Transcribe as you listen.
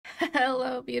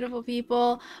Hello, beautiful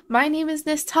people. My name is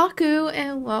Nestakoo,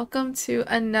 and welcome to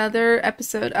another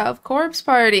episode of Corpse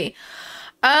Party.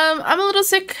 I'm a little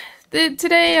sick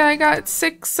today. I got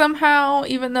sick somehow,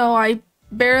 even though I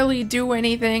barely do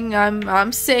anything.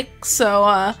 I'm sick,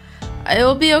 so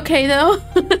it'll be okay though.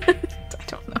 I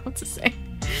don't know what to say.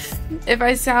 If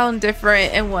I sound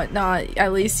different and whatnot,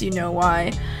 at least you know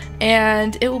why.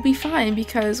 And it will be fine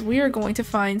because we are going to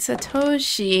find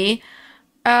Satoshi.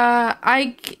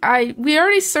 We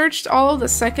already searched all of the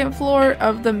second floor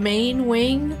of the main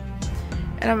wing,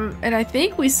 and I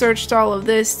think we searched all of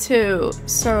this too.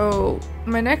 So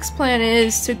my next plan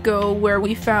is to go where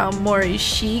we found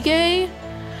Morishige,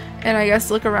 and I guess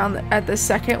look around at the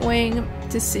second wing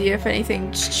to see if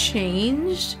anything's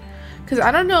changed. Because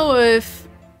I don't know if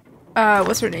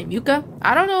what's her name, Yuka?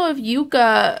 I don't know if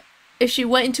Yuka, if she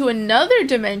went into another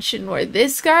dimension where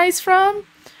this guy's from,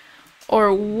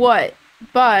 or what.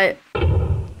 But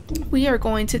we are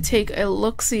going to take a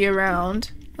look-see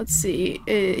around. Let's see.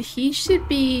 He should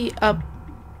be up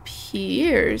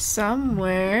here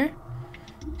somewhere.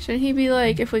 Shouldn't he be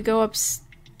like if we go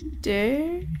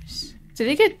upstairs? Did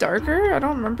it get darker? I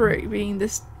don't remember it being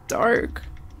this dark.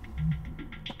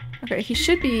 Okay, he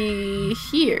should be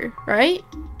here, right?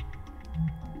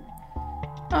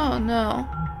 Oh no.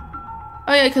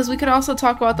 Oh yeah, because we could also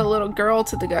talk about the little girl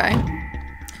to the guy.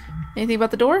 Anything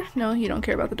about the door? No, you don't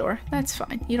care about the door. That's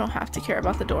fine. You don't have to care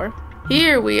about the door.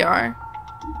 Here we are.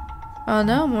 Oh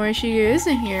no, Morishige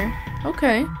isn't here.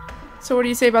 Okay. So what do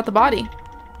you say about the body?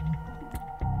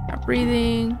 Not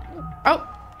breathing. Oh!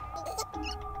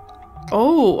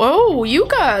 Oh,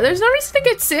 Yuka! There's no reason to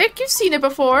get sick. You've seen it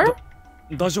before.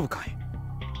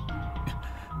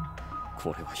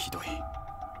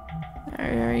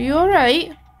 Are you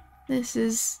alright? This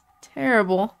is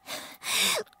terrible.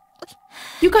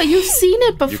 Yuka, you've seen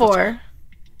it before.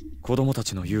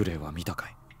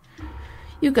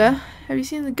 Yuka, have you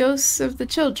seen the ghosts of the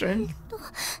children?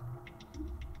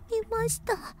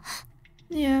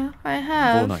 Yeah, I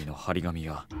have. I've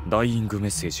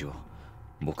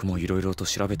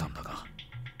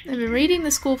been reading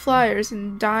the school flyers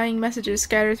and dying messages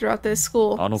scattered throughout this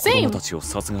school. Same!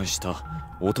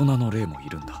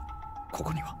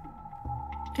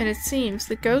 And it seems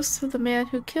the ghost of the man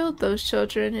who killed those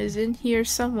children is in here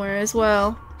somewhere as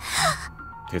well.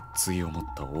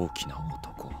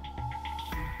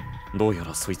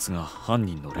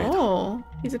 Oh,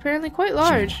 he's apparently quite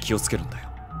large.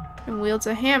 And wields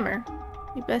a hammer.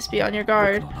 You best be on your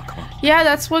guard. Yeah,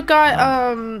 that's what got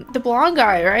the blonde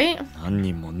guy, right?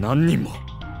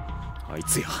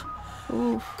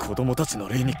 Oof.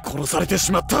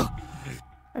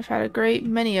 I've had a great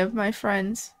many of my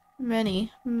friends. Many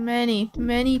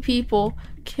people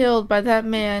killed by that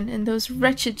man and those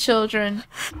wretched children.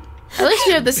 At least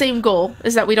we have the same goal,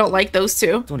 is that we don't like those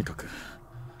two.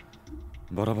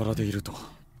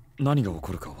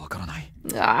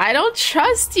 I don't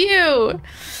trust you!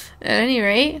 At any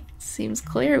rate, seems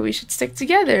clear we should stick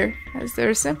together, as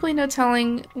there is simply no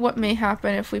telling what may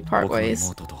happen if we part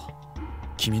ways.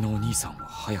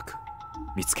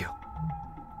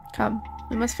 Come.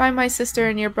 We must find my sister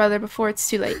and your brother before it's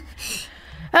too late.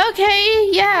 Okay,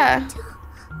 yeah.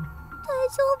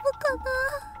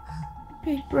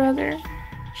 Big brother.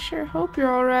 Sure hope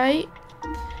you're alright.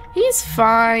 He's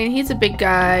fine. He's a big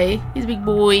guy. He's a big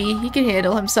boy. He can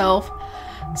handle himself.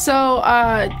 So,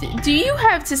 do you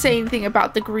have to say anything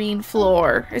about the green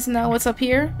floor? Isn't that what's up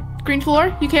here? Green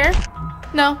floor? You care?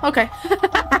 No? Okay.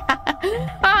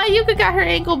 Yuka got her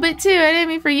ankle bit too. I didn't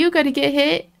mean for Yuka to get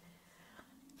hit.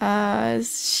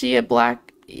 Is she a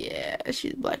black? Yeah,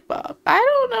 she's a black Bob. I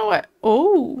don't know what.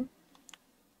 Oh.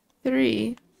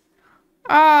 3.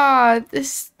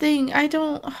 This thing. I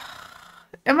don't.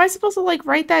 Am I supposed to like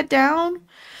write that down?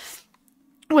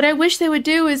 What I wish they would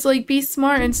do is like be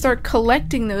smart and start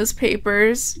collecting those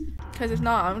papers. Because if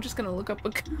not, I'm just gonna look up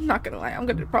I'm not gonna lie, I'm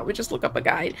gonna probably just look up a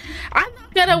guide. I'm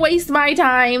not gonna waste my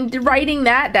time writing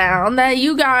that down. That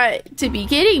you got to be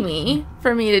kidding me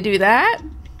for me to do that.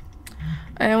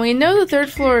 And we know the third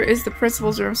floor is the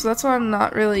principal's room, so that's why I'm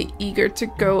not really eager to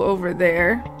go over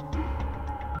there.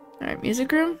 Alright,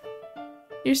 music room?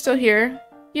 You're still here.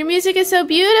 Your music is so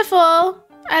beautiful!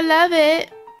 I love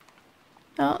it!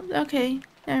 Oh, okay.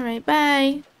 Alright,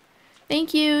 bye.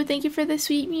 Thank you. Thank you for the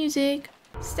sweet music.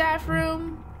 Staff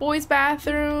room. Boys'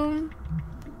 bathroom.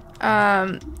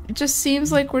 It just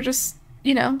seems like we're just,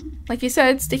 you know, like you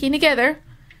said, sticking together.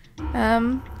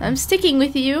 I'm sticking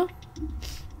with you.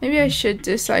 Maybe I should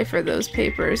decipher those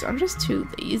papers. I'm just too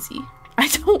lazy. I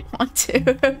don't want to.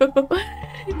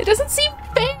 It doesn't seem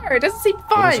fair. It doesn't seem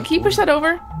fun. Can you push that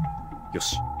over?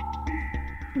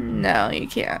 No, you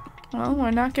can't. Well,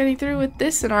 we're not getting through with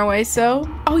this in our way, so...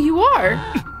 Oh, you are!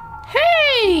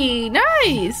 Hey!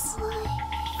 Nice!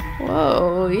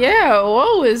 Whoa, yeah,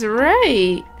 whoa is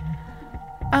right.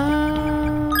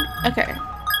 Okay.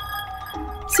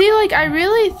 See, like, I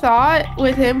really thought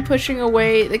with him pushing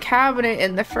away the cabinet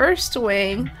in the first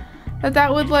wing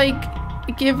that would, like,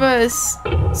 give us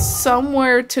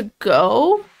somewhere to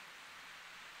go.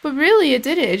 But really, it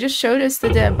didn't. It just showed us the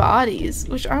dead bodies,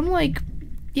 which I'm like,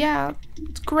 yeah,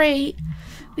 it's great.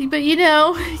 But, you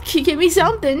know, can give me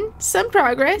something. Some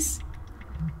progress.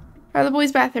 Or the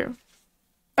boys' bathroom.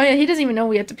 Oh, yeah, he doesn't even know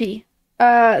we have to pee.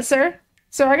 Sir?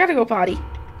 Sir, I gotta go potty.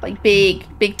 Like,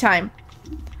 big time.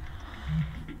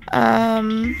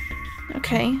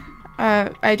 Okay.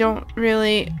 I don't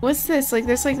really... What's this? Like,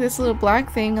 there's like this little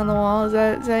black thing on the wall. Is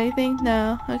that anything?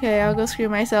 No. Okay, I'll go screw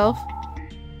myself.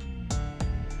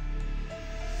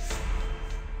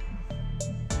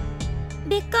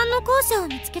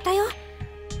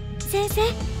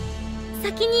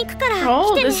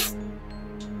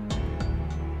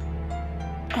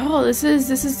 Oh, this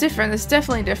is different. This is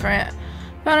definitely different.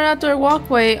 Found an outdoor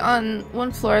walkway on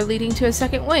one floor leading to a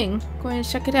second wing. Going to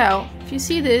check it out. If you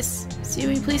see this,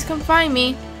 Sui, please come find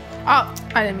me. Oh,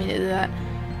 I didn't mean to do that.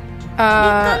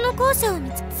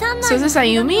 So is this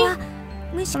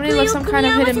Ayumi? Somebody left some kind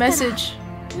of hidden message.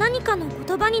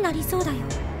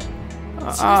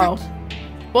 Oh.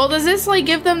 Well, does this like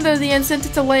give them the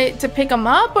incentive to pick them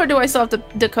up, or do I still have to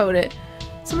decode it?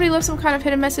 Somebody left some kind of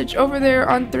hidden message over there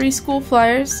on 3 school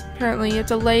flyers. Apparently you have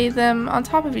to lay them on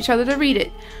top of each other to read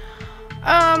it.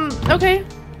 Okay.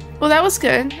 Well, that was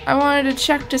good. I wanted to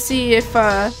check to see if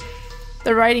the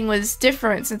writing was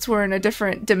different since we're in a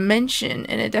different dimension,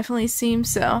 and it definitely seems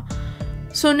so.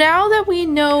 So now that we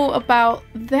know about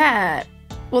that,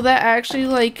 will that actually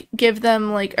like give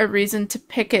them like a reason to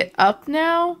pick it up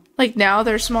now? Like now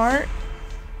they're smart?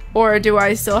 Or do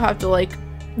I still have to like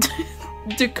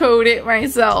decode it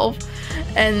myself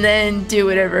and then do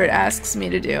whatever it asks me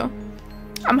to do?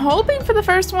 I'm hoping for the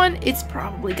first one. It's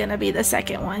probably gonna be the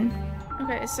second one.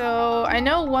 Okay, so I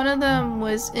know one of them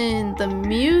was in the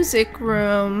music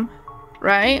room,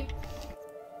 right?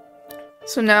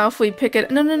 So now if we pick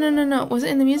it... No. Was it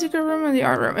in the music room or the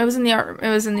art room? It was in the art room. It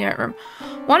was in the art room.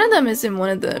 One of them is in one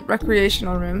of the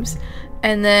recreational rooms.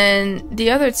 And then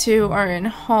the other 2 are in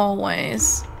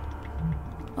hallways.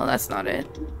 Well, that's not it.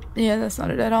 Yeah, that's not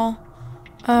it at all.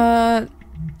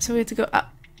 So we have to go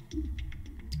up.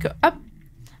 Go up.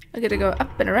 I gotta go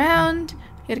up and around.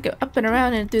 You gotta go up and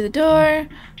around and through the door.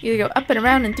 You gotta go up and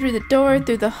around and through the door,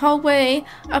 through the hallway.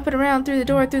 Up and around through the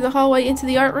door, through the hallway, into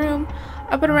the art room.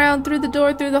 Up and around through the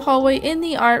door, through the hallway, in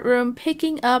the art room,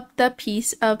 picking up the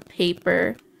piece of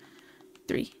paper.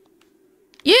 3.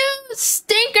 You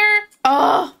stinker!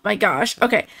 Oh my gosh.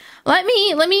 Okay. Let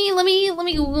me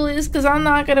Google this because I'm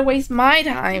not gonna waste my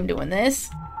time doing this.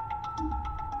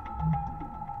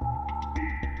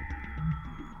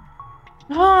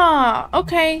 Ah,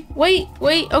 okay. Wait.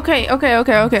 Okay.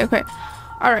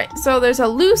 Alright, so there's a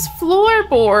loose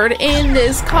floorboard in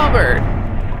this cupboard.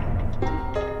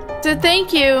 So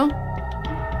thank you.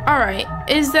 Alright,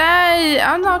 is that...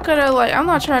 I'm not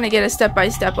trying to get a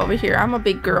step-by-step over here. I'm a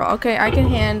big girl, okay? I can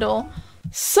handle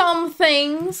some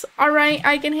things. Alright,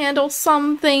 I can handle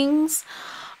some things.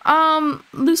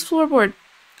 Loose floorboard.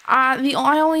 I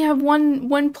only have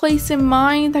one place in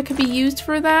mind that could be used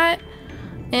for that.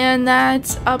 And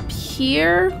that's up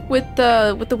here with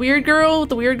the weird girl with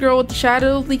the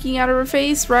shadow leaking out of her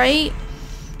face, right?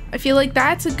 I feel like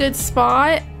that's a good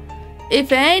spot.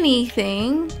 If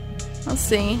anything, let's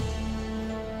see.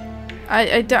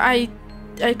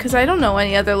 Because I don't know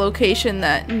any other location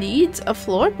that needs a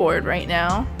floorboard right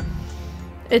now.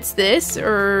 It's this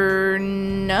or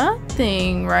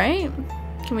nothing, right?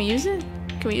 Can we use it?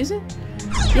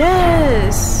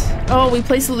 Yes! Oh, we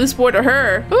placed a loose board to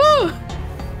her. Ooh!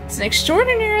 It's an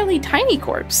extraordinarily tiny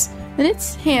corpse. In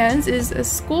its hands is a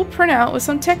school printout with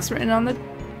some text written on the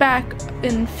back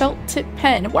in felt tip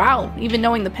pen. Wow, even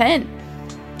knowing the pen.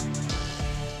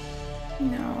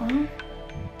 No.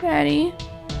 Daddy,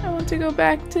 I want to go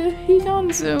back to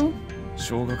Higanzu.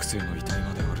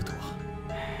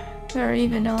 There are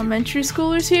even elementary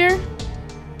schoolers here?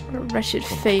 What a wretched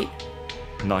fate.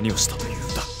 How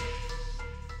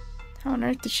on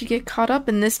earth did she get caught up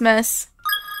in this mess?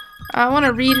 I want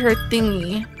to read her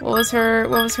thingy. What was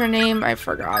her name? I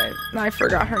forgot it. I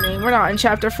forgot her name. We're not in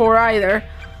chapter 4 either.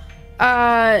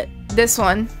 This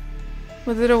one.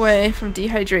 Wither away from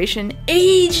dehydration.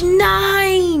 Age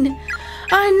 9!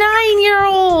 A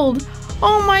 9-year-old!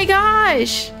 Oh my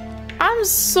gosh! I'm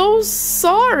so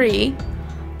sorry.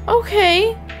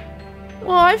 Okay.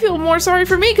 Well, I feel more sorry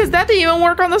for me because that didn't even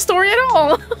work on the story at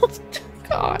all.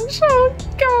 Gosh, oh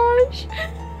gosh.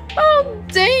 Oh,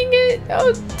 dang it.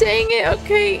 Oh, dang it.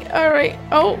 Okay, alright.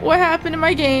 Oh, what happened to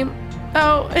my game?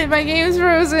 Oh, and my game's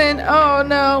frozen. Oh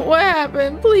no, what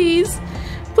happened? Please.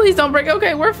 Please don't break.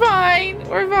 Okay, we're fine.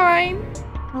 We're fine.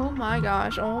 Oh my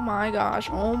gosh. Oh my gosh.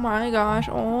 Oh my gosh.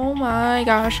 Oh my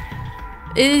gosh.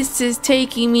 This is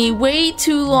taking me way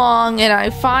too long, and I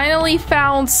finally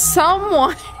found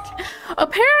someone.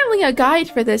 Apparently a guide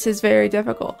for this is very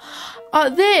difficult.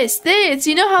 This.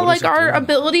 You know how like our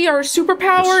ability, our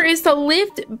superpower is to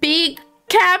lift big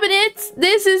cabinets?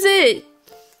 This is it.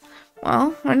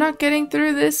 Well, we're not getting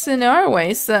through this in our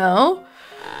way, so...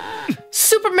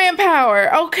 Superman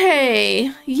power!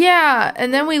 Okay. Yeah,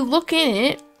 and then we look in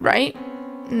it, right?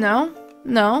 No.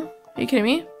 No. Are you kidding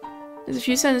me? There's a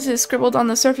few sentences scribbled on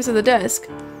the surface of the desk.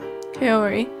 Okay,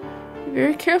 Ori. Be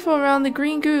very careful around the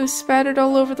green goo spattered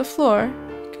all over the floor.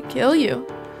 It could kill you.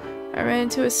 I ran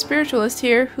into a spiritualist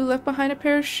here who left behind a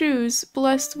pair of shoes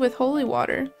blessed with holy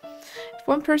water. If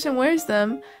one person wears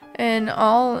them, and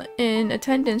all in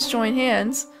attendance join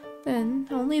hands, then,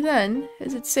 only then,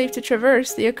 is it safe to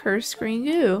traverse the accursed green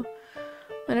goo.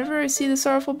 Whenever I see the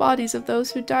sorrowful bodies of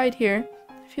those who died here,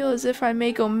 I feel as if I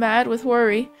may go mad with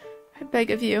worry. I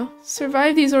beg of you,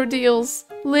 survive these ordeals.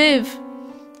 Live!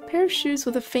 A pair of shoes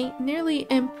with a faint, nearly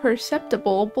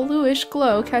imperceptible, bluish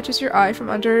glow catches your eye from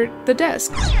under the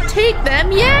desk. Take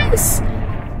them, yes!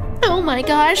 Oh my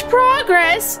gosh,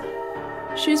 progress!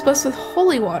 Shoes blessed with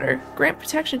holy water. Grant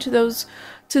protection to those,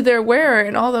 to their wearer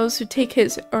and all those who take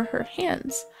his or her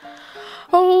hands.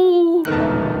 Oh,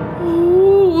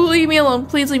 leave me alone.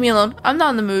 Please leave me alone. I'm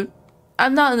not in the mood.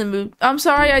 I'm not in the mood. I'm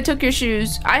sorry I took your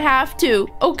shoes. I have to.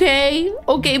 Okay?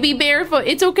 Okay, be barefoot.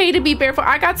 It's okay to be barefoot.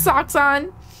 I got socks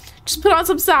on. Just put on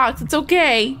some socks. It's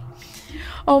okay.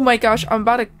 Oh my gosh, I'm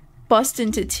about to bust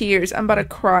into tears. I'm about to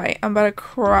cry. I'm about to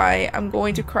cry. I'm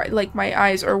going to cry. Like, my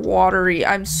eyes are watery.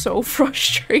 I'm so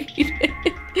frustrated.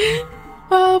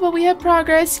 Oh, but we have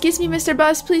progress. Excuse me, Mr.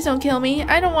 Bus. Please don't kill me.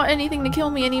 I don't want anything to kill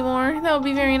me anymore. That would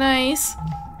be very nice.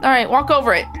 Alright, walk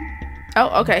over it.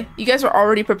 Oh, okay. You guys are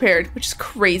already prepared, which is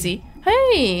crazy.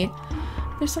 Hey!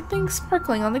 There's something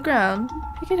sparkling on the ground.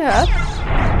 Pick it up.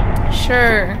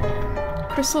 Sure.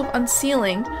 Crystal of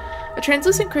unsealing. A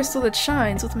translucent crystal that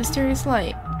shines with mysterious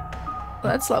light.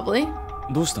 Well, that's lovely.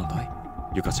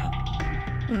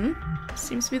 Hmm?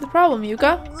 Seems to be the problem,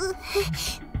 Yuka.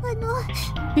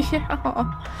 Yeah.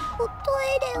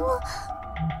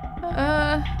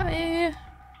 I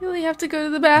really have to go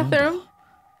to the bathroom.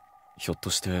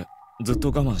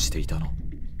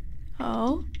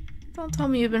 Oh? Don't tell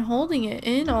me you've been holding it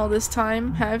in all this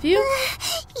time, have you?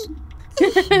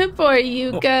 Poor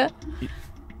Yuka.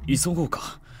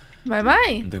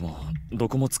 My.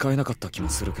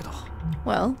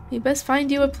 Well, we best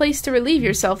find you a place to relieve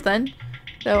yourself then.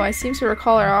 Though I seem to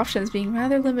recall our options being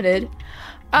rather limited.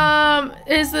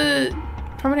 Is the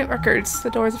permanent records. The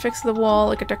door is affixed to the wall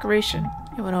like a decoration.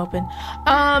 It won't open.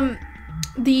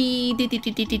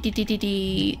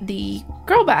 The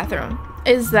girl bathroom.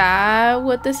 Is that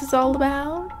what this is all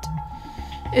about?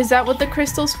 Is that what the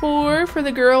crystal's for? For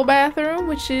the girl bathroom?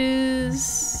 Which is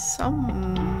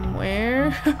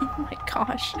somewhere. Oh my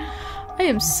gosh. I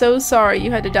am so sorry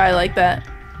you had to die like that.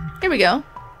 Here we go.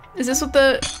 Is this what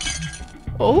the...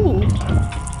 Oh.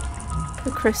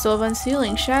 The crystal of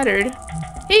unsealing shattered.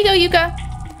 Here you go, Yuka!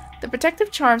 The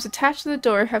protective charms attached to the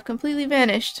door have completely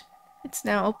vanished. It's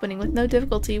now opening with no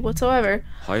difficulty whatsoever.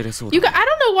 Yuka, I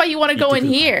don't know why you want to go in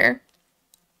here.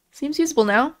 Seems usable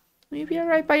now. Will you be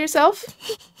alright by yourself?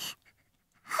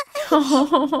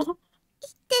 Oh.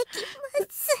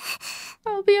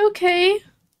 I'll be okay.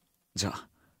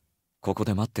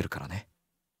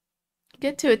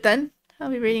 Get to it then. I'll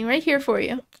be waiting right here for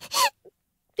you.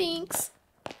 Thanks.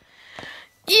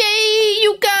 Yay,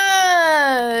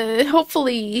 Yuka!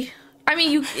 Hopefully. I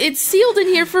mean, it's sealed in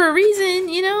here for a reason,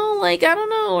 you know? Like, I don't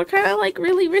know. We're kind of, like,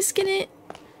 really risking it.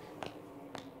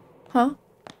 Huh?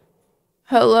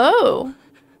 Hello?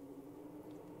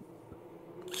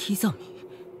 Kizami?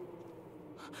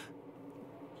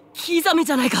 Kizami?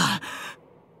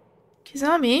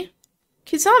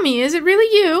 Kizami, is it really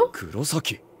you?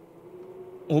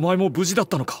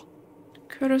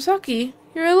 Kurosaki,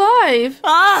 you're alive.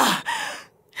 Ah!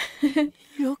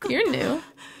 You're new.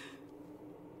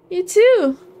 You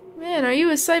too. Man, are you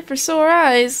a sight for sore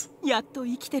eyes?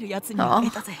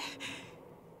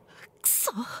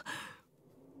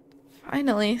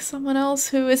 Finally, someone else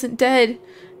who isn't dead.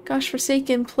 Gosh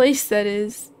forsaken place that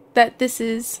is. That this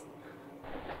is.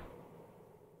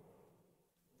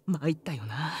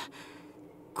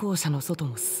 校舎の外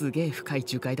もすげえ深い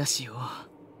樹海だしよ。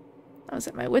I was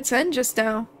at my wit's end just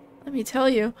now. Let me tell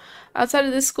you, outside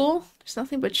of this school, there's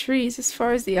nothing but trees as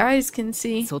far as the eyes can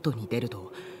see. 外に出る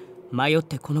と迷っ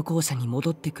てこの校舎に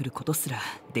戻ってくることすら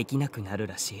できなくなる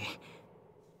らしい。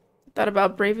Thought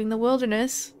about braving the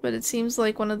wilderness, but it seems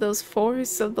like one of those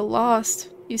forests of the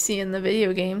lost you see in the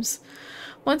video games.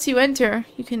 Once you enter,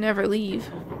 you can never leave.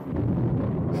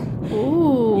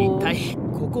 Ooh. 一体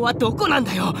ここはどこなん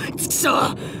だよ、ちくしょ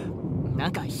う。な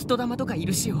んか人玉とかい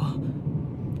るしよ。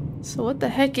So what the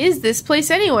heck is this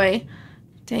place anyway?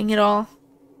 Dang it all.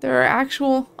 There are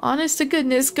actual,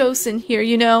 honest-to-goodness ghosts in here,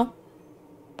 you know.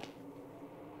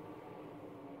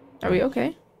 Are we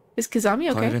okay? Is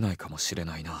Kazami okay? 帰れないかもしれ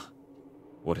ないな、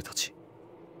俺たち。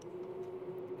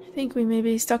I think we may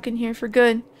be stuck in here for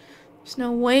good. There's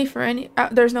no way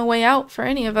out for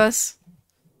any of us.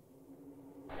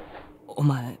 お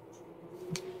前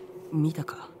見た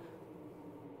か？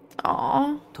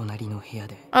 Aww. 隣の部屋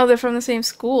で Oh, they're from the same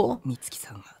school. 美月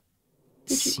さんが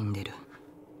死んでる。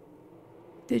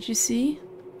Did you see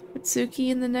Mitsuki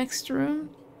in the next room?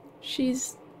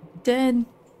 She's dead.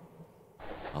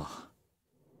 ああ、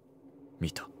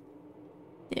見た。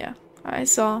Yeah, I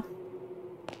saw.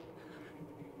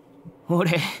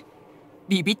 俺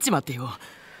ビビっちまってよ。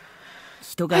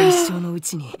人が一生のう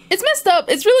ちに。It's messed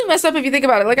up. It's really messed up if you think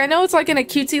about it. Like, I know it's like in a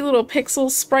cutesy little pixel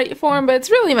sprite form, but it's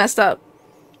really messed up.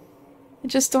 I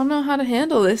just don't know how to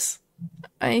handle this.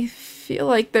 I feel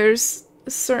like there's a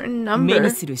certain 目 number.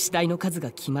 にする死体の数が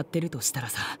決まってるとしたら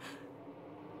さ。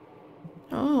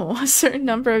Oh, a certain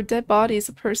number of dead bodies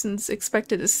a person's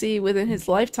expected to see within his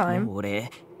lifetime. 俺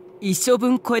一生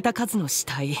分超えた数の死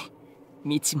体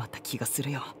見ちまった気がす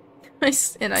るよ。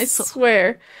And I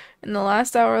swear, in the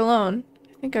last hour alone,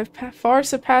 I think I've far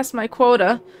surpassed my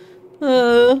quota.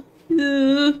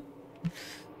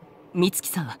 美月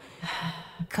さん、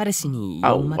彼氏に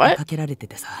4股かけられて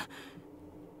てさ。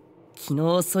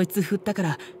昨日そいつ振ったか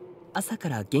ら朝か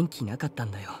ら元気なかったん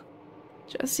だよ。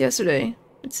Just yesterday,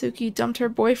 Mitsuki dumped her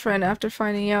boyfriend after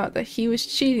finding out that he was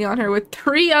cheating on her with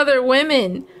 3 other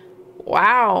women.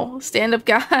 Wow, stand-up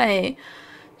guy.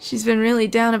 She's been really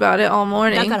down about it all だ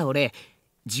morning. から俺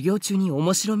授業中に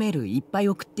面白メールいっぱい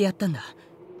送ってやったんだ。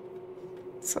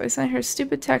 So I sent her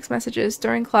stupid text messages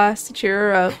during class to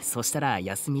cheer her up. そしたら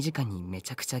休み時間にめ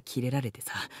ちゃくちゃキレられて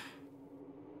さ。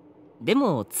で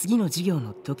も次の授業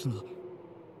の時に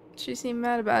She seemed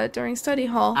mad about it during study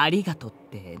hall. ありがとうっ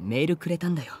てメールくれた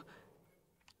んだよ。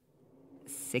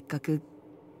せっかく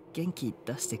元気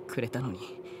出してくれたのに。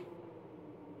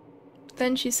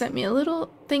 Then she sent me a little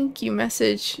thank you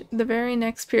message the very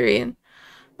next period.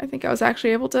 I think I was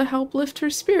actually able to help lift her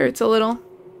spirits a little.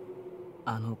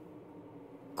 あの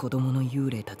子供の幽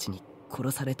霊たちに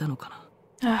殺されたのか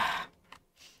な。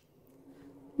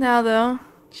Now though,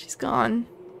 she's gone.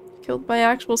 Killed by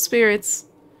actual spirits.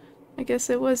 I guess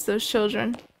it was those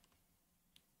children.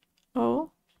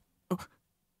 Oh?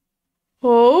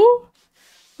 Oh?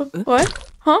 What?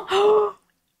 Huh?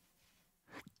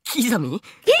 キザミ？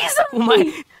 Kizami! お前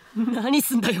何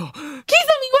すんだよ。 Kizami,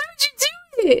 why did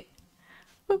you do it?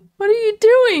 What are you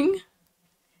doing?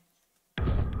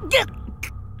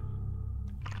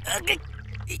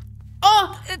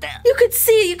 Oh! You could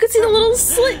see it! You could see the little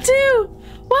slit too!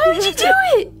 Why did you do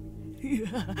it?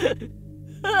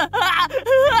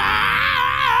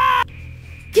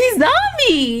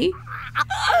 Kizami!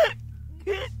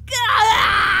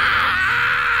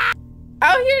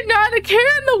 Out here not a care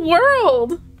in the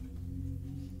world!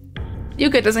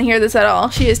 Yuka doesn't hear this at all.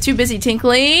 She is too busy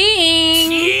tinkling.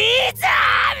 Kizami!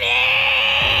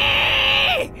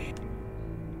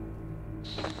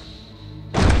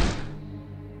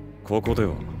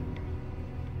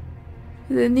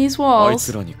 In these あい walls.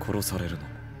 つらに殺されるのも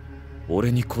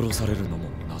俺に殺されるのも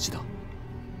同じだ。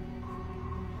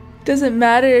 Doesn't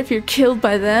matter if you're killed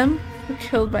by them or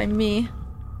killed by me.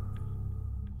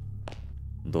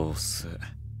 どうせ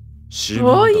死ぬん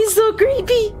だ。 Oh, he's so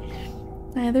creepy!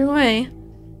 Either way,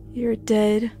 you're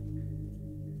dead.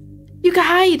 You can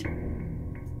hide!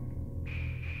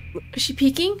 Is she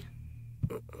peeking?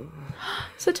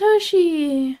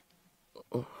 Satoshi!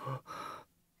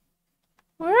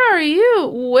 Where are you?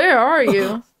 Where are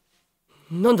you?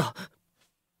 なんだ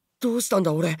どうしたん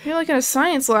だ俺。 You're like in a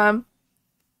science lab.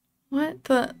 What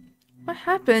the... What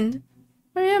happened?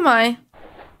 Where am I?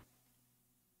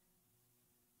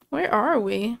 Where are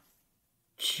we?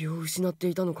 気を失って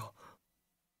いたのか。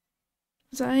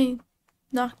 Was I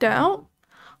knocked out?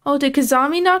 Oh, did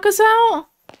Kazami knock us out?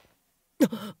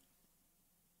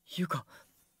 ユカ。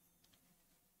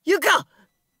ユカ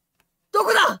ど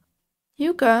こだ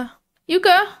Yuka?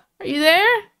 Yuka? Are you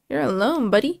there? You're alone,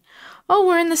 buddy. Oh,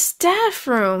 we're in the staff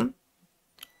room.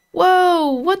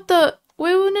 Whoa, what the?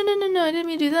 Wait, no, I didn't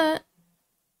mean to do that.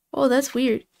 Oh, that's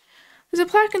weird. There's a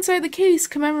plaque inside the case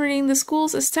commemorating the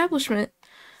school's establishment.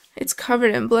 It's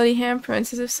covered in bloody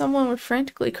handprints as if someone were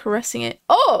frantically caressing it.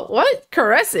 Oh, what?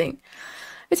 Caressing?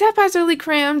 It's haphazardly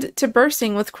crammed to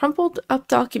bursting with crumpled up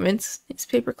documents,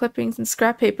 newspaper clippings, and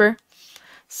scrap paper.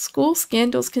 School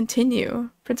scandals continue.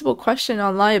 Principal question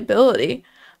on liability.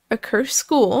 A cursed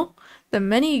school. The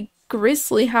many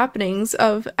grisly happenings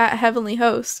at Heavenly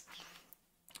Host.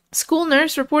 School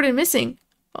nurse reported missing.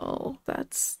 Oh,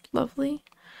 that's lovely.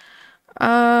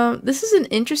 This is an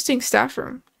interesting staff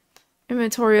room.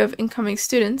 Inventory of incoming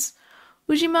students.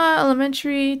 Ujima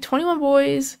Elementary, 21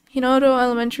 boys. Hinoto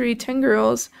Elementary, 10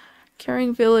 girls.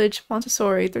 Caring Village,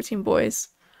 Montessori, 13 boys.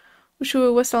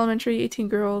 Ushua West Elementary, 18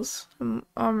 girls.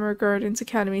 Armor Gardens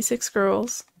Academy, 6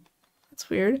 girls. That's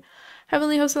weird.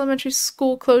 Heavenly Host Elementary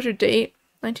School closure date,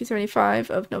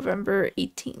 1975 of November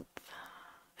 18th.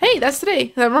 Hey, that's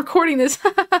today. I'm recording this.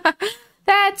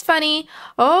 That's funny.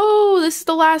 Oh, this is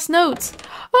the last notes.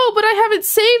 Oh, but I haven't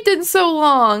saved in so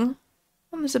long.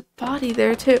 Oh, there's a body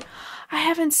there, too. I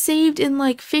haven't saved in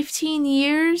like 15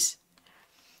 years.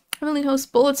 Heavenly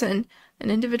Host Bulletin. An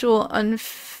individual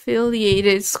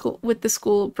unaffiliated with the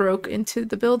school broke into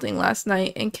the building last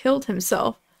night and killed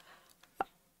himself.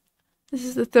 This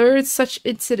is the third such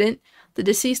incident. The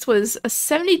deceased was a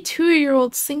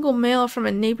 72-year-old single male from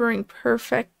a neighboring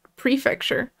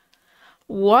prefecture.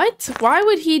 What? Why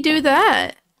would he do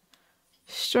that?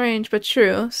 Strange but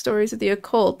true. Stories of the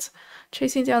occult.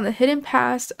 Tracing down the hidden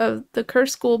past of the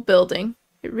cursed school building.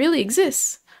 It really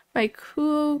exists. By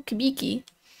Kuo Kibiki.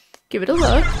 Give it a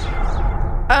look.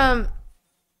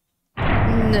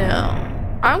 No.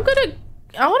 I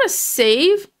want to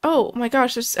save. Oh my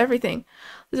gosh, there's everything.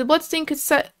 There's a bloodstained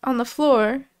cassette on the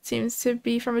floor. It seems to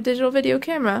be from a digital video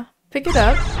camera. Pick it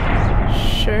up.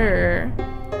 Sure.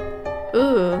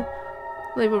 Ooh.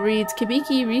 Label reads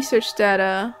Kibiki Research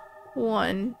Data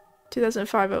 1,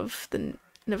 2005 of the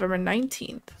November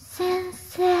 19th.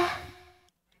 Sensei.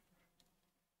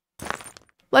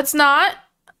 Let's not.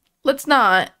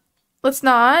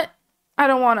 I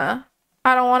don't wanna.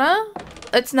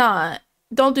 Let's not.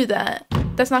 Don't do that.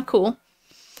 That's not cool.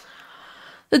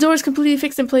 The door is completely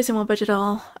fixed in place and won't budge at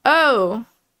all. Oh.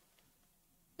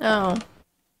 Oh.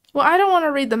 Well, I don't want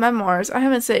to read the memoirs. I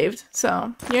haven't saved,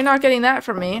 so you're not getting that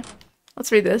from me.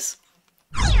 Let's read this.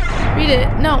 Read it.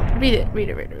 No, read it. Read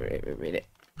it.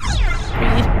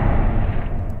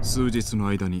 数日の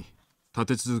間に立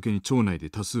て続けに町内で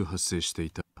多数発生してい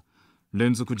た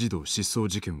連続児童失踪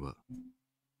事件は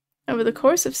Over the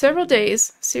course of several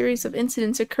days, a series of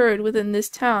incidents occurred within this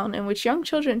town in which young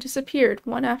children disappeared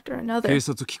one after another. 警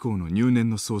察機構の入念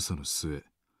の捜査の末、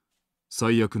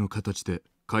最悪の形で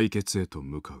解決へと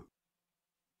向かう。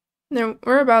Their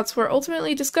whereabouts were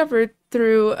ultimately discovered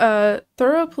through a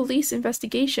thorough police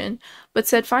investigation, but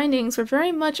said findings were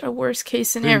very much a worst-case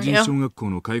scenario. 天神小学校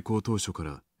の開校当初か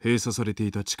ら閉鎖されて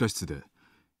いた地下室で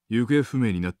行方不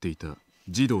明になっていた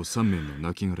児童3名の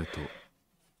亡骸と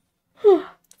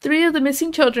 3 of the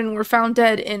missing children were found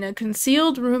dead in a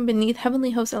concealed room beneath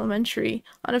Heavenly Host Elementary,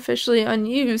 unofficially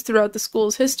unused throughout the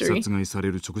school's history. 殺害さ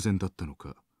れる直前だったの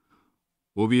か、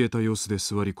怯えた様子で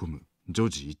座り込む女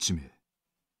児1名。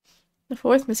The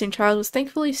 4th missing child was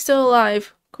thankfully still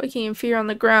alive, quaking in fear on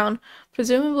the ground,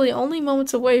 presumably only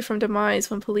moments away from demise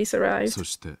when police arrived. そ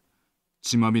して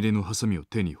血まみれのハサミを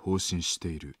手に放心して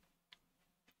いる。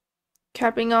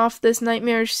Capping off this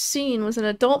nightmarish scene was an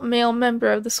adult male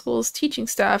member of the school's teaching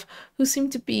staff who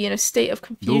seemed to be in a state of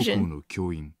同校 confusion. の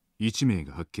教員1名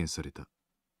が発見された。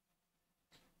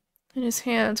In his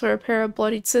hands were a pair of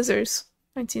bloodied scissors.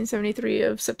 1973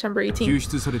 of September 救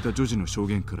 18th. 出された女児の証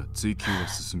言から追及は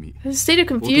進み、 His state of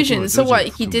confusion. So what?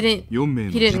 He didn't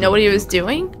know what he was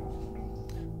doing?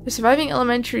 The surviving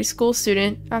elementary school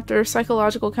student, after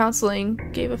psychological counseling,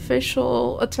 gave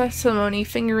official testimony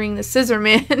fingering the scissor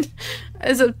man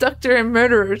as abductor and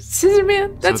murderer. Scissor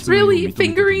man? That's really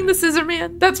fingering the scissor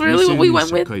man? That's really what we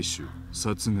went with? 回収、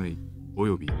殺害お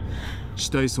よび死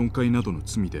体損壊などの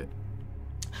罪で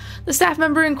The staff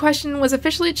member in question was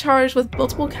officially charged with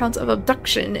multiple counts of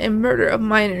abduction and murder of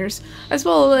minors, as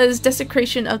well as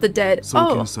desecration of the dead. 送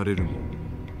検されるも、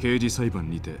刑事裁判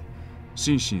にて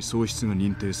心神喪失が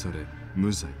認定され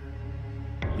無罪。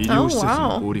医療施設に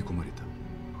放り込まれた。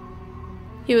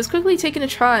He was quickly taken to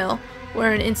trial,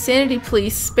 where an insanity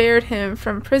plea spared him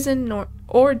from prison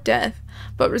or death,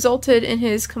 but resulted in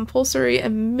his compulsory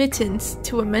admittance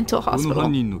to a mental この hospital.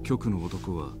 犯人の極の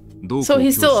男は同校 So 教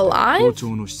he's 師 still で alive? 校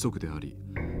長の子息であり、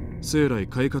生来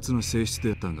快活な性質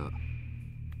であったが、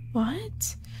 What?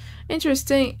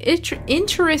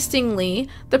 Interestingly,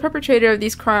 the perpetrator of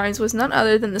these crimes was none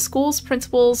other than the school's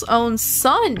principal's own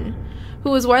son, who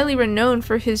was widely renowned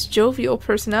for his jovial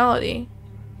personality.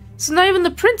 So not even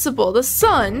the principal, the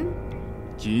son.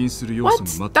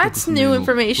 What? That's new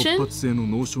information.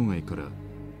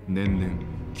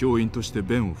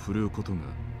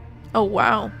 Oh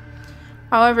wow.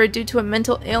 However, due to a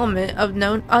mental ailment of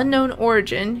unknown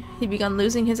origin, he began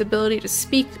losing his ability to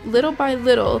speak little by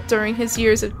little during his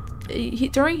years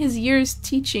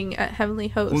teaching at Heavenly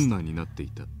Host.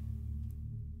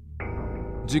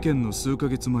 事件の数ヶ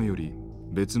月前より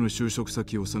別の就職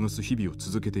先を探す日々を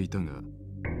続けていたが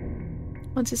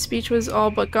Once his speech was all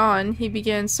but gone, he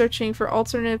began searching for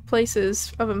alternative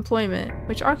places of employment,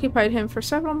 which occupied him for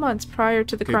several months prior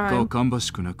to the 結果は crime. 芳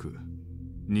しくなく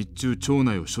日中町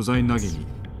内を所在投げに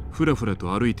ふらふら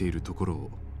と歩いているところ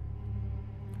を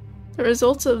The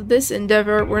results of this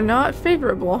endeavor were not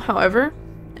favorable, however,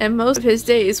 and most of his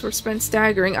days were spent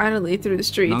staggering idly through the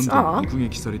何 streets. 度も Aw. 目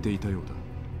撃されていたようだ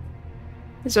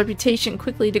His reputation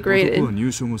quickly 男は degraded.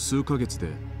 入所後数ヶ月で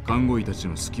看護医たち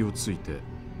の隙をついて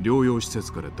療養施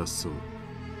設から脱走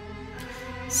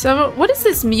What is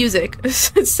this music?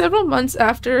 Several months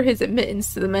after his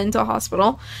admittance to the mental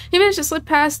hospital, he managed to slip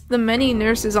past the many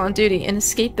nurses on duty and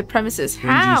escape the premises. 天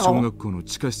神小 How? 学校の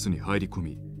地下室に入り込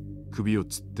み首を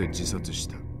吊って自殺し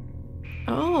た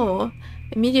Oh.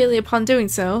 Immediately upon doing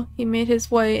so, he made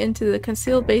his way into the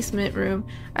concealed basement room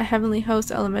at Heavenly Host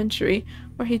Elementary,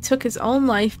 where he took his own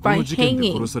life こ by の事件で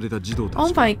hanging. 殺された児童た Oh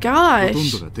ちは my ほとん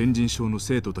gosh. どが天神小の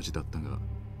生徒たちだったが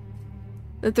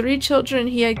The 3 children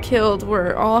he had killed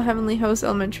were all Heavenly Host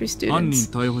Elementary 犯人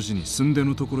students. 逮捕時に寸出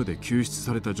のところで救出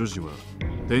された女児は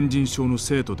天神小の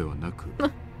生徒ではなく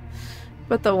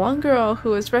But the one girl who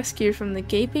was rescued from the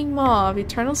gaping maw of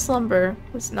eternal slumber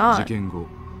was 事 not. 件後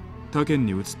他県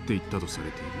に移っていったとされ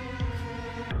ている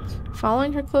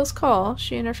Following her close call,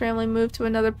 she and her family moved to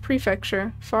another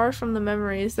prefecture, far from the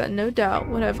memories that no doubt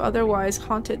would have otherwise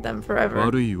haunted them forever.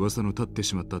 悪い噂の立って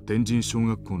しまった天神小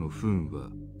学校の不運は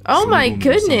Oh my そ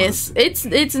の後も収まら goodness! ず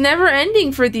It's never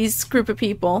ending for these group of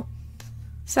people.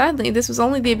 Sadly, this was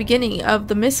only the beginning of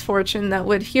the misfortune that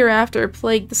would hereafter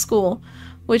plague the school,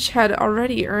 which had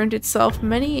already earned itself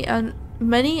many an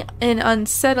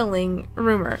unsettling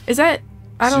rumor. Is that?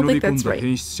 I 忍 don't び think 込ん that's だ right.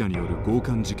 変質者による強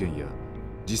姦事件や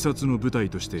自殺の舞台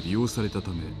として利用されたた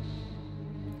め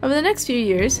Over the next few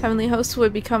years, Heavenly Host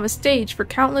would become a stage for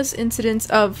countless incidents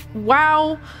of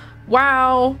wow,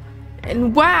 wow,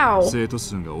 and wow. 生徒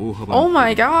数が大幅 Oh に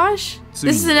my gosh! This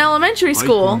is an elementary 廃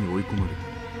校 school. に追い込まれ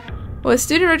た With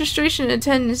student registration and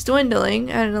attendance dwindling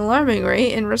at an alarming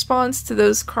rate in response to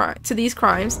these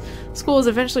crimes, school was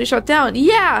eventually shut down.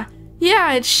 Yeah, it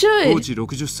当 should. 時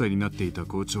60歳になっていた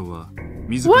校長は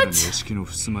自らの屋敷の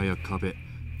襖や壁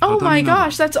Oh my 畳など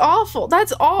gosh, that's awful.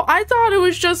 That's all. I thought it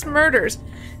was just murders.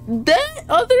 That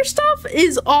other stuff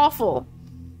is awful.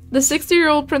 The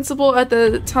 60-year-old principal at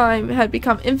the time had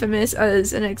become infamous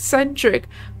as an eccentric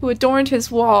who adorned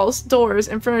his walls, doors,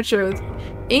 and furniture with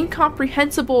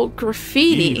incomprehensible 意味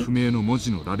graffiti. 不明の文字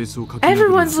の羅列を書き殴る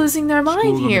Everyone's losing their 非 mind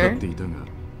行が目 here. 立っていたが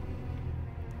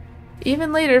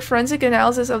Even later, forensic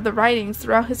analysis of the writings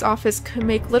throughout his office could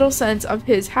make little sense of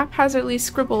his haphazardly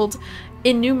scribbled 廃校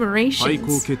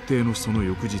enumerations. 決定のその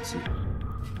翌日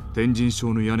天神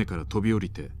小の屋根から飛び降り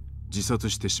て自殺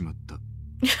してしまった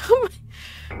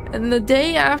And the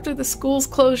day after the school's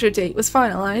closure date was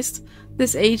finalized,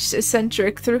 this aged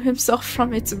eccentric threw himself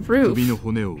from its 首の roof.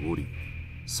 骨を折り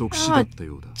即死だった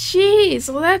ようだ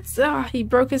Jeez, well he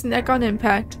broke his neck on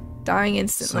impact, dying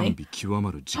賛 instantly. 美極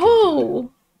まる事件 Oh!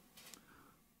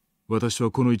 私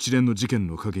はこの一連の事件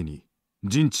の陰に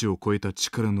人知を超えた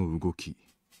力の動き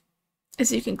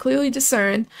As you can clearly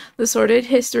discern, the sordid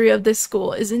history of this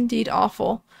school is indeed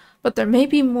awful, but there may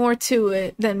be more to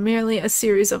it than merely a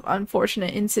series of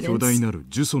unfortunate 巨大 incidents. なる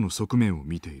呪詛の側面を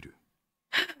見ている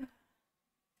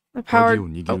A 鍵 power, を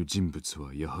握る人物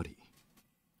はやはり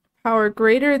power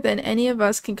greater than any of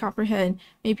us can comprehend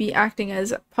may be acting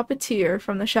as a puppeteer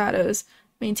from the shadows,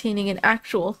 maintaining an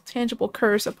actual, tangible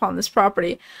curse upon this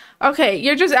property. Okay,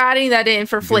 you're just adding that in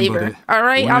for 現場 flavor, で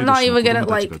alright? 同 I'm い not 年の even 子 gonna, 供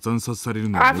たち like, が惨殺される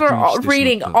のを目 after 撃してし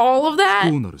reading まった all of 不 that,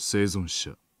 幸なる生存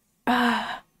者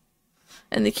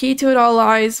and the key to it all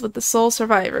lies with the sole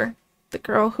survivor, the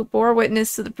girl who bore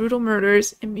witness to the brutal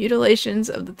murders and mutilations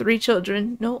of the 3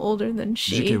 children no older than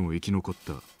事 she. 件を生き残っ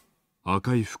た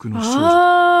赤い服の少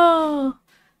女 Oh!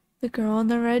 The girl in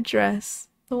the red dress.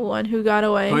 The one who got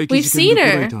away. 怪奇 We've 事件 seen ルポ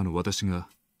ライ her! ターの私が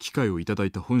機会をいただ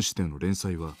いた本誌での連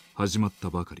載は始まっ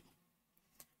たばかり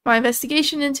My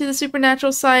investigation into the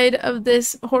supernatural side of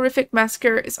this horrific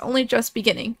massacre is only just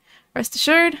beginning. Rest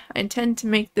assured, I intend to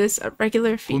make this a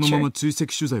regular feature.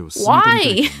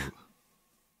 Why?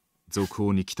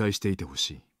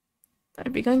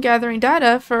 I've begun gathering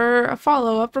data for a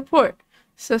follow-up report,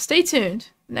 so stay tuned.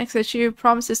 The next issue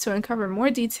promises to uncover more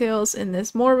details in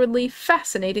this morbidly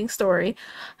fascinating story.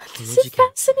 This is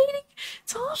fascinating?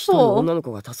 It's awful.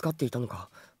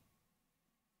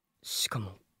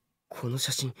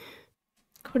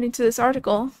 According to this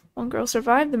article, one girl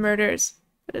survived the murders,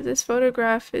 but if this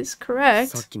photograph is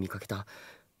correct...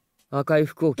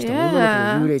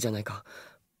 Yeah.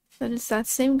 That is that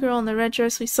same girl in the red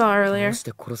dress we saw earlier.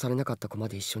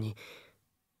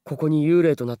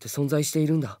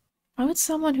 Why would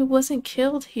someone who wasn't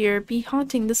killed here be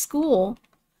haunting the school?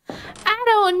 I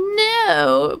don't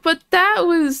know, but that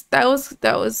was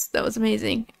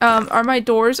amazing. Are my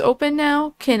doors open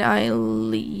now? Can I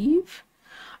leave?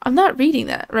 I'm not reading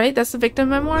that, right? That's the victim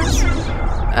memoirs?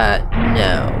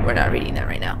 No, we're not reading that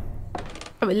right now.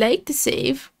 I would like to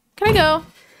save. Can I go?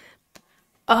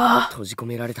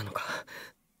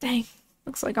 Dang.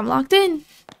 Looks like I'm locked in.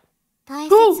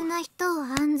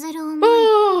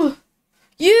 Oh,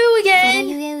 you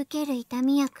again!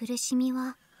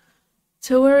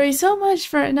 To worry so much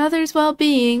for another's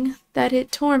well-being that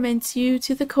it torments you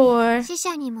to the core.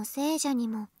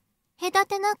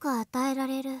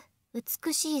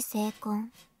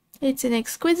 It's an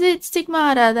exquisite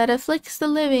stigmata that afflicts the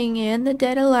living and the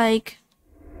dead alike.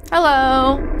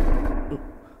 Hello!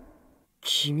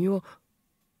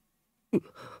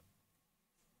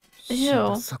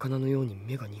 Ew.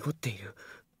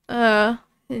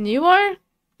 And you are?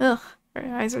 Ugh,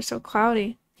 her eyes are so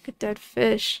cloudy, like a dead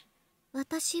fish.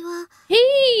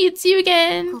 Hey, it's you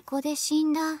again!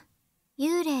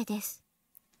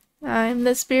 I'm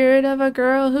the spirit of a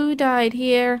girl who died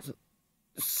here.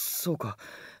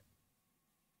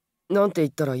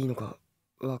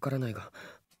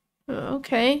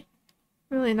 Okay.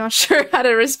 Really not sure how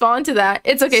to respond to that.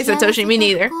 It's okay, Satoshi, me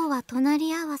neither.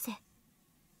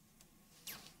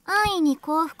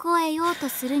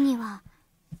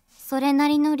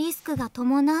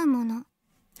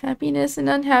 Happiness and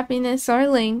unhappiness are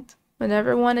linked.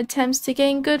 Whenever one attempts to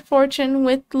gain good fortune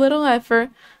with little effort,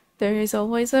 there is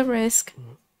always a risk.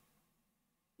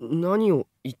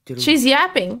 She's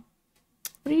yapping.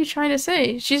 What are you trying to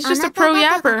say? She's just a pro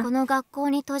yapper.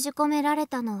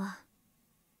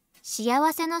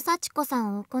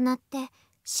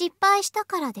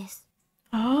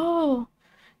 Oh,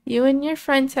 you and your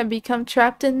friends have become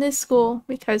trapped in this school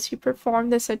because you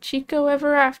performed the Sachiko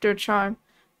Ever After charm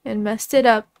and messed it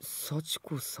up.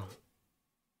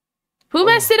 Who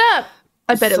messed it up?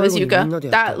 I bet it was Yuka.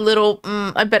 That little,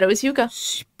 I bet it was Yuka.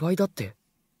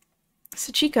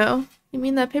 Sachiko? You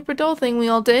mean that paper doll thing we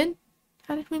all did?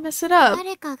 How did we mess it up?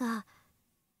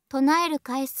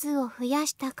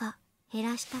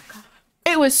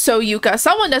 It was so Yuka.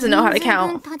 Someone doesn't know how to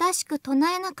count.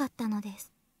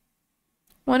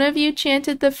 One of you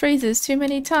chanted the phrases too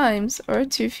many times, or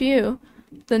too few.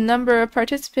 The number of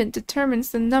participants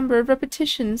determines the number of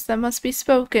repetitions that must be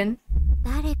spoken.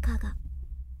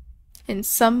 And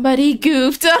somebody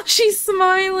goofed. Oh, she's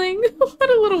smiling. What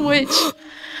a little witch.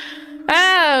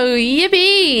 Oh,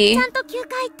 yippee!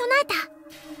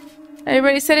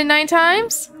 Everybody said it 9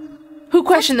 times? Who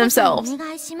questioned themselves?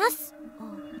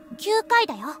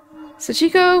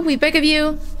 Sachiko, we beg of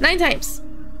you, 9 times.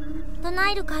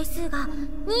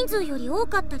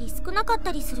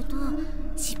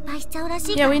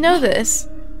 Yeah, we know this.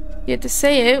 You have to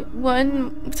say it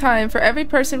 1 time for every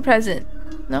person present.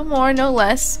 No more, no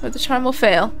less, or the charm will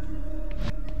fail.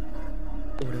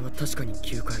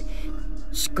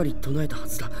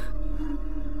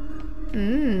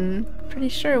 Pretty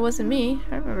sure it wasn't me.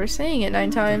 I remember saying it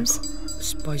 9 times.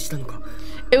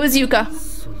 It was Yuka.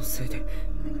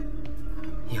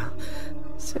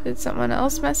 So did someone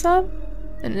else mess up?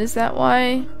 And is that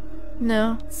why?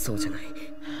 No.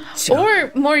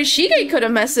 Or Morishige could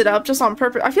have messed it up just on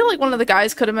purpose. I feel like one of the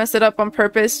guys could have messed it up on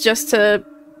purpose just to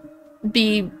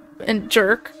be a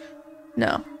jerk.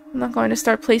 No, I'm not going to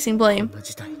start placing blame.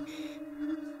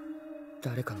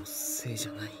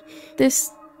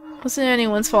 This wasn't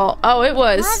anyone's fault. Oh, it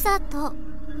was.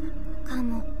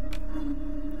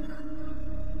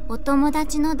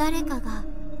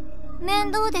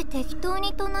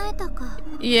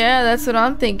 Yeah, that's what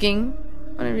I'm thinking.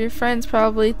 One of your friends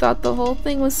probably thought the whole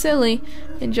thing was silly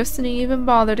and just didn't even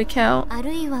bother to count.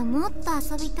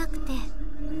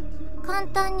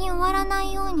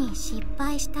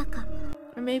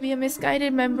 Or Or maybe a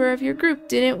misguided member of your group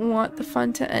didn't want the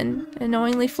fun to end and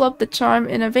knowingly flubbed the charm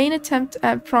in a vain attempt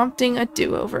at prompting a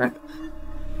do-over.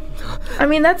 I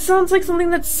mean, that sounds like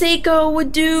something that Seiko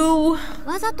would do.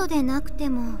 わざとでなくて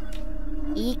も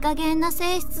いい加減な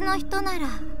性質の人なら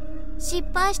失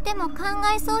敗しても考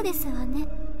えそうですわね。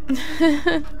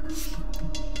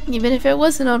Even if it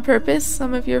wasn't on purpose,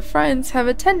 some of your friends have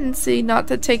a tendency not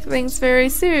to take things very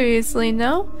seriously,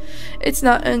 no? It's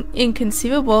not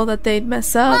inconceivable that they'd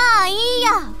mess up. まあいい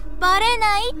や、バレ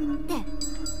ないって。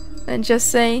 And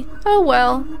just say, oh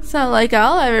well, it's not like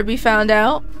I'll ever be found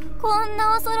out. こん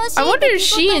な恐ろしい I wonder if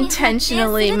she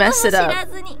intentionally messed it up.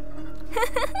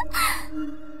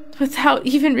 Without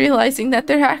even realizing that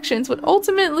their actions would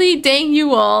ultimately dang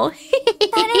you all. I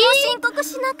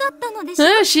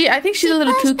think she's a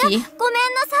little kooky.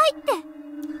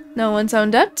 No one's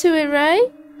owned up to it,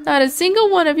 right? Not a single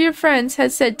one of your friends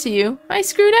has said to you, I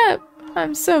screwed up.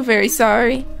 I'm so very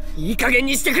sorry.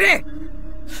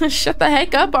 Shut the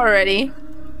heck up already.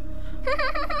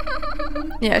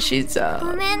 Yeah, she's a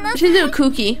little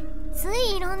kooky.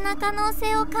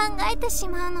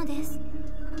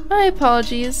 My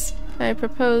apologies. I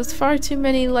proposed far too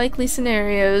many likely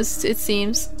scenarios, it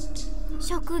seems.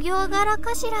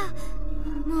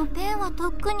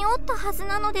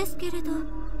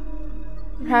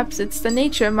 Perhaps it's the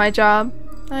nature of my job.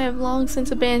 I have long since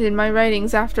abandoned my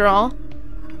writings after all.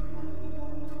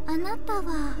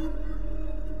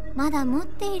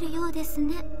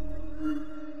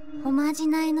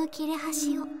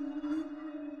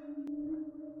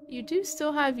 You do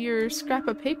still have your scrap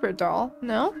of paper doll,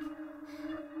 no?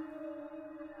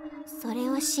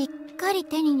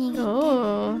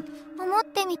 Oh.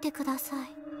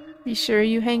 Be sure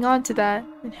you hang on to that,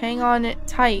 and hang on it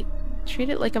tight. Treat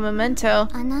it like a memento.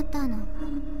 A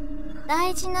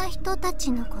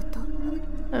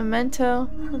memento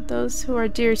of those who are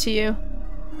dear to you.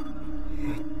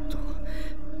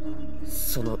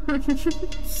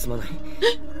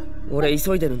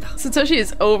 Satoshi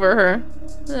is over her.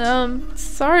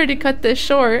 Sorry to cut this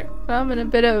short, but I'm in a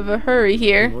bit of a hurry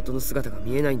here.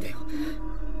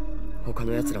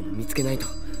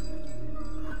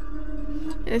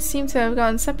 I seem to have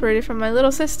gotten separated from my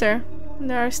little sister. And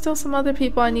there are still some other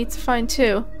people I need to find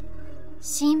too.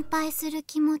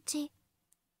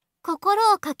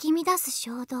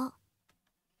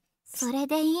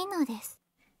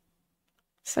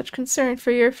 Such concern for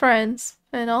your friends,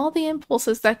 and all the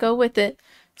impulses that go with it,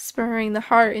 spurring the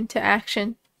heart into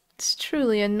action. It's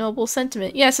truly a noble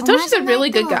sentiment. Yeah, Satoshi's a really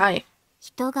good guy.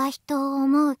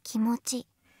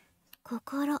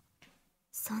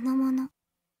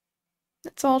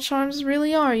 That's all charms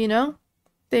really are, you know?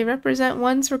 They represent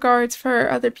one's regards for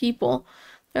other people.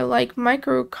 They're like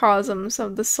microcosms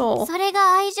of the soul.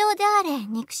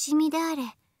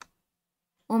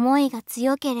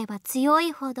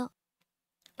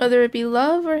 Whether it be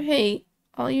love or hate,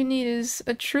 all you need is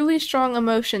a truly strong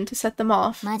emotion to set them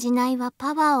off.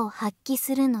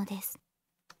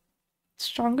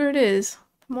 Stronger it is,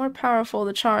 the more powerful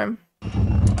the charm.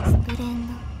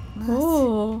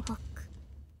 Oh.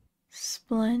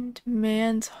 Splend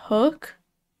man's hook?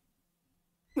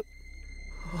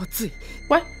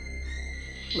 What?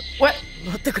 What?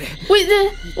 Wait,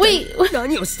 wait! What are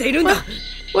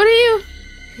you?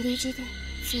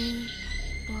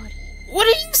 What are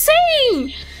you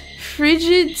saying?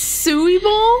 Frigid sui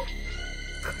ball?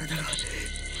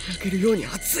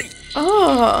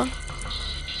 Oh.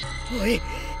 Wait,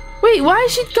 why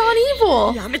has she gone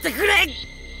evil?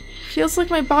 Feels like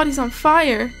my body's on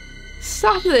fire.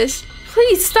 Stop this.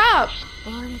 Please stop.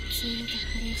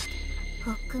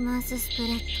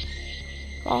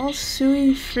 All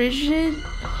sui frigid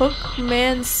hook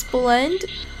man splend?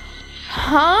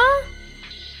 Huh?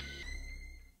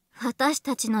 We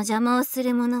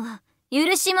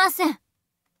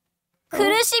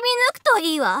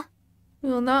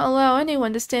will not allow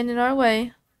anyone to stand in our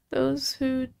way. Those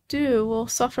who do will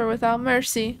suffer without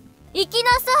mercy.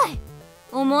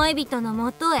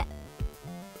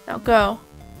 Now go.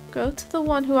 Go to the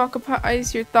one who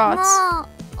occupies your thoughts.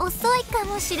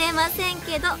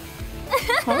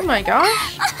 Oh my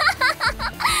gosh.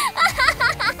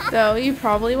 Though you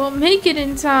probably won't make it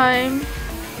in time.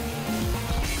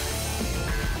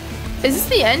 Is this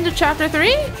the end of chapter 3?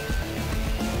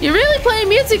 You're really playing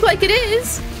music like it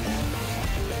is.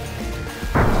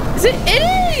 Is it? It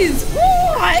is!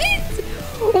 What?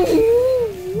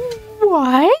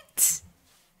 What?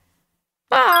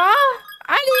 Ah,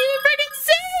 I didn't even freaking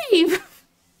save!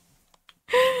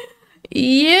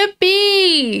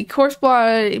 Yippee! Corpse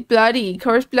bloody.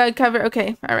 Corpse blood cover.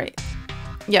 Okay, alright.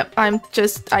 Yep, I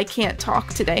can't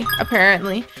talk today,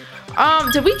 apparently.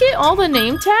 Did we get all the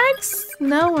name tags?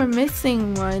 No, we're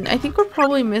missing one. I think we're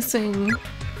probably missing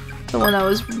the one that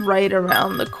was right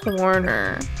around the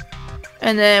corner.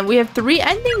 And then we have 3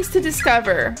 endings to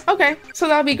discover. Okay, so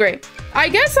that'll be great. I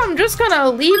guess I'm just gonna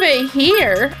leave it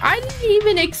here. I didn't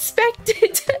even expect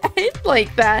it to end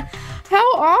like that.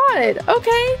 How odd.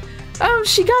 Okay.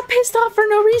 She got pissed off for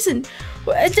no reason.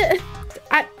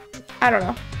 I don't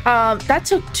know. That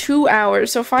took 2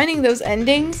 hours. So finding those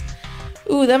endings,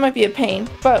 ooh, that might be a pain,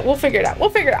 but we'll figure it out. We'll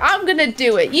figure it out. I'm gonna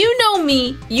do it. You know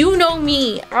me. You know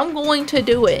me. I'm going to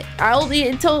do it.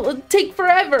 It'll take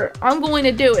forever. I'm going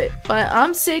to do it. But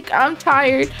I'm sick. I'm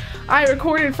tired. I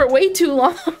recorded for way too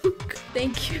long.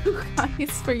 Thank you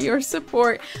guys for your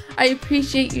support. I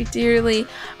appreciate you dearly.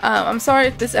 I'm sorry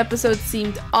if this episode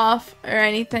seemed off or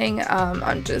anything.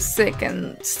 I'm just sick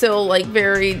and still like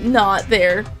very not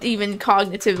there, even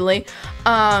cognitively.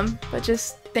 But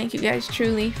just thank you guys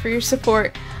truly for your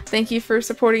support. Thank you for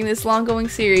supporting this long-going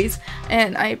series,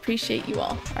 and I appreciate you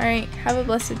all. Alright, have a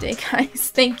blessed day,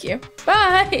 guys. Thank you.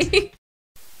 Bye!